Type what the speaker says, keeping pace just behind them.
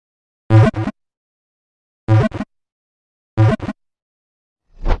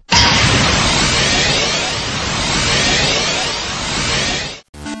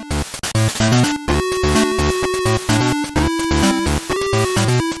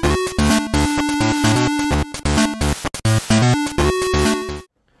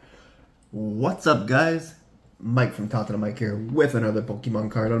What's up, guys? Mike from Talking to Mike here with another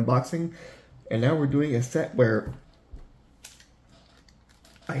Pokemon card unboxing. And now we're doing a set where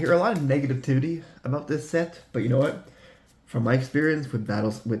I hear a lot of negativity about this set, but you know what? From my experience with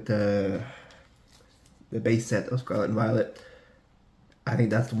battles with the base set of Scarlet and Violet, I think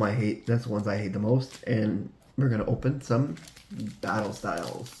that's the ones I hate the most. And we're gonna open some battle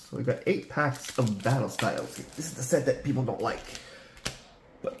styles. So we got 8 packs of battle styles. This is the set that people don't like.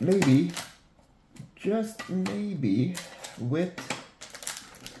 But maybe, just maybe, with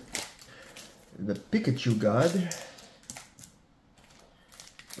the Pikachu God,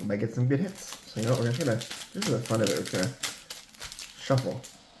 we might get some good hits. So you know, we're just gonna, this is the fun of it, we're just gonna shuffle.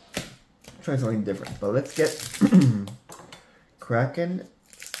 Try something different. But let's get cracking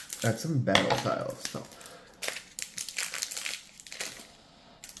at some battle styles. So,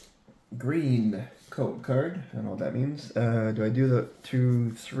 green code card. I don't know what that means. Do I do the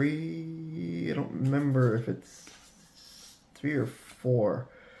 2, 3? I don't remember if it's 3 or 4.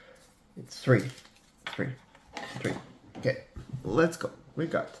 It's 3. 3. Okay, let's go. We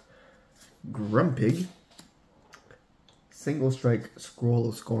got Grumpig, Single Strike Scroll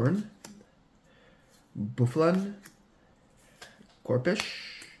of Scorn, Bufflon,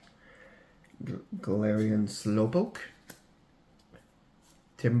 Corpish, Galarian Slowpoke,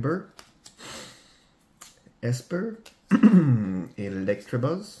 Timber, Esper,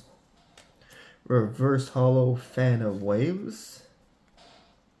 Electabuzz, Reverse Hollow Fan of Waves,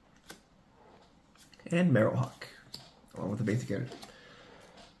 and Marowhawk, along with the basic energy.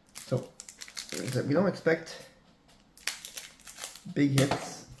 So, we don't expect big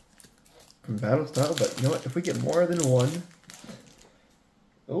hits from battle style, but you know what? If we get more than one,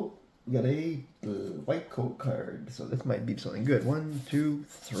 oh, we got a white coat card, so this might be something good. 1, 2,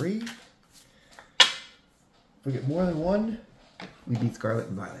 3. If we get more than one, we beat Scarlet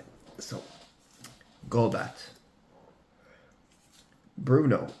and Violet. So, Golbat,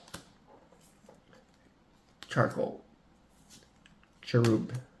 Bruno, Charcoal,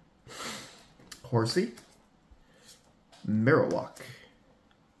 Cherub, Horsey, Marowak,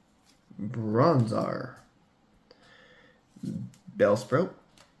 Bronzor, Bellsprout,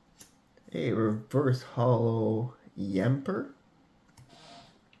 a Reverse Hollow Yamper,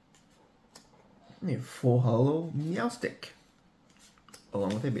 a Full Hollow Meowstic,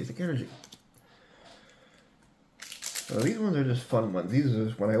 along with a basic energy. So these ones are just fun ones. These are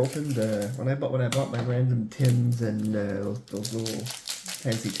just when I opened, when I bought my random tins and those little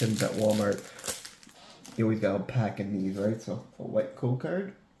fancy tins at Walmart. You always got a pack in these, right? So a white code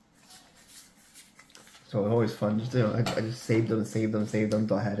card. So it's always fun. Just, you know, I just saved them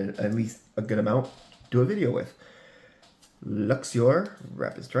until I had at least a good amount to do a video with. Luxior,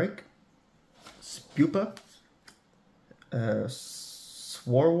 Rapid Strike, Spupa,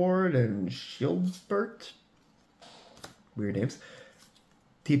 Swarward and Shieldbert. Weird names.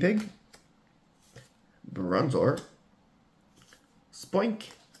 T-Pig, Bronzor, Spoink,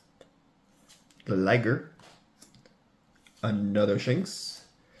 Gligar, another Shinx,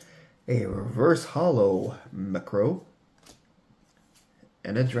 a Reverse Hollow Macro,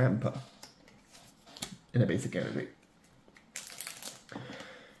 and a Drampa, and a basic energy.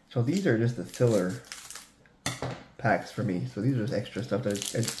 So these are just the filler packs for me. So these are just extra stuff that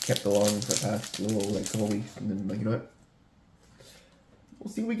I just kept along for the past little couple weeks, and then you know what?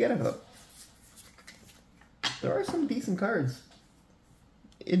 We'll see what we get out of them. There are some decent cards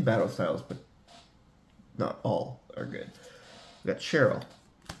in battle styles, but not all are good. We got Cheryl,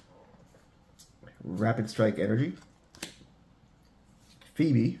 Rapid Strike Energy,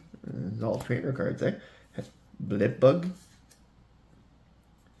 Phoebe, it's all trainer cards, eh? Blipbug,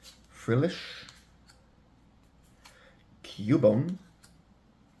 Frillish, Cubone,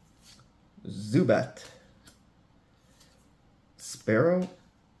 Zubat, Sparrow,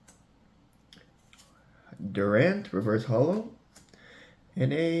 Durant, Reverse Hollow,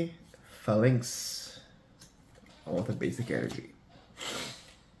 and a Phalanx, all with a basic energy.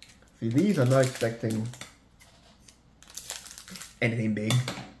 See, these I'm not expecting anything big,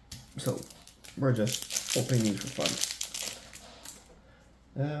 so we're just opening these for fun.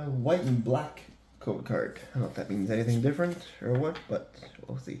 White and black code card. I don't know if that means anything different or what, but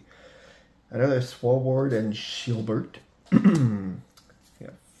we'll see. Another Swalward and Shieldbert.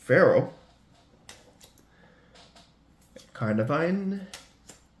 Yeah, Pharaoh, Carnivine,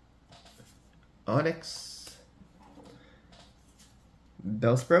 Onyx,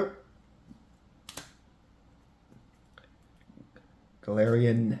 Bellsprout,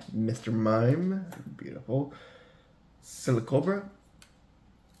 Galarian Mr. Mime, beautiful, Silicobra.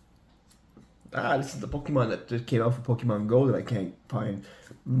 This is the Pokemon that just came out for Pokemon Go that I can't find.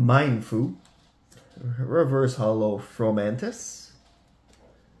 Mindfu, Reverse Hollow Fromantis.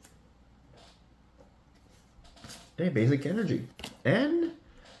 A basic energy. And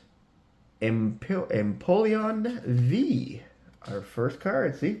Empoleon V. Our first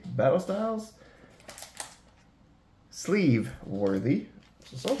card. See? Battle Styles. Sleeve worthy.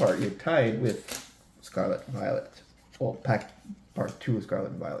 So far you're tied with Scarlet and Violet. Well, pack part 2 of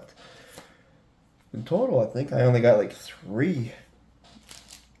Scarlet and Violet. In total, I think I only got like 3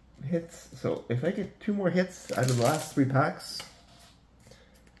 hits. So if I get 2 more hits out of the last 3 packs,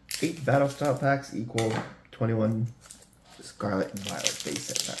 8 Battle Style packs equal 21 Scarlet and Violet base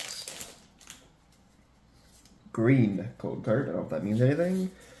set packs. Green code card. I don't know if that means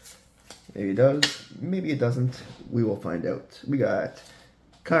anything. Maybe it does. Maybe it doesn't. We will find out. We got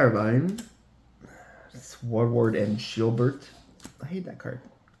Carbine, Swarward, and Shieldbert. I hate that card.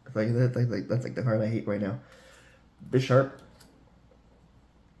 That's like the card I hate right now. Bisharp,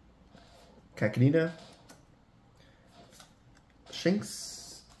 Kakanina,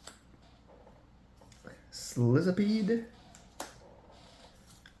 Shinx, Slizipede,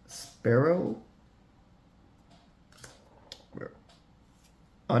 Sparrow,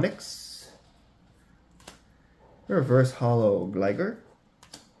 Onix, Reverse Hollow Gligar,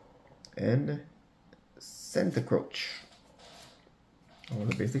 and Centicroach. All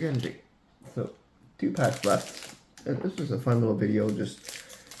the basic energy. So 2 packs left. And this was a fun little video, just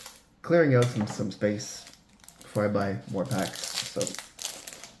clearing out some space before I buy more packs. So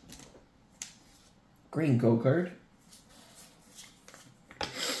green go card.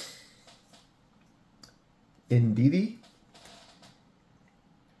 Indeedee.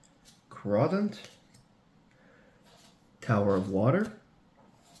 Crawdont. Tower of Water.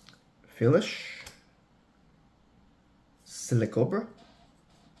 Philish. Silicobra.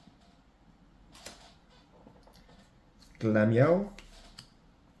 Glameow,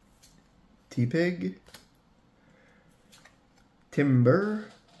 T-Pig, Timber,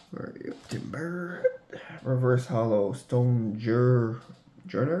 where are you? Timber, Reverse Hollow Stone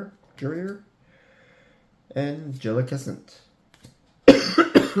Journer, and Jellicescent,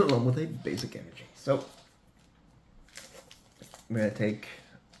 along with a basic energy. So, I'm going to take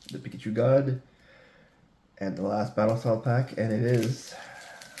the Pikachu God and the last Battle Style pack, and it is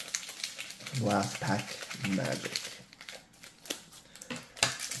last pack magic.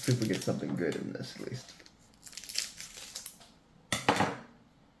 See if we get something good in this at least.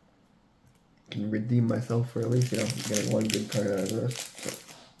 Can redeem myself for at least, getting 1 good card out of this. So,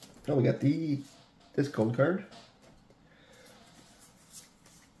 oh, we got this code card.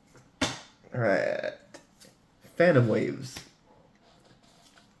 Alright. Phantom Waves.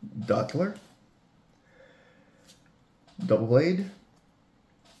 Dottler. Double Blade.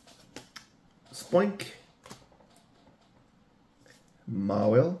 Spoink.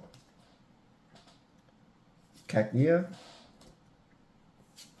 Mawile, Cacnea,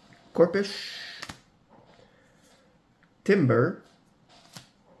 Corpish, Timber,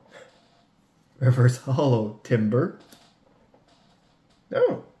 Reverse Hollow Timber,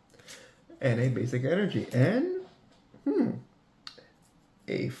 and a basic energy, and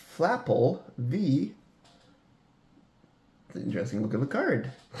a Flapple V. It's an interesting look at the card.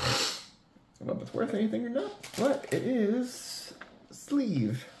 I don't know if it's worth anything or not, but it is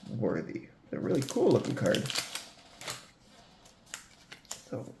sleeve worthy. A really cool looking card.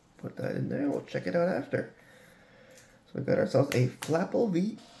 So put that in there. We'll check it out after. So we got ourselves a Flapple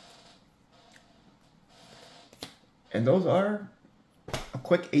V. And those are a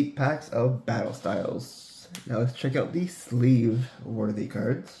quick 8 packs of Battle Styles. Now let's check out the sleeve worthy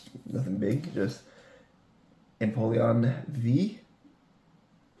cards. Nothing big, just Empoleon V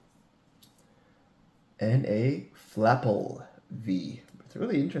and a Flapple V. It's a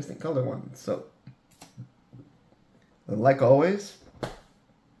really interesting color one. So, like always,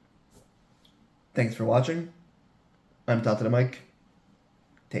 thanks for watching. I'm Top to the Mic.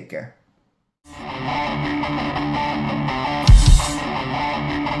 Take care.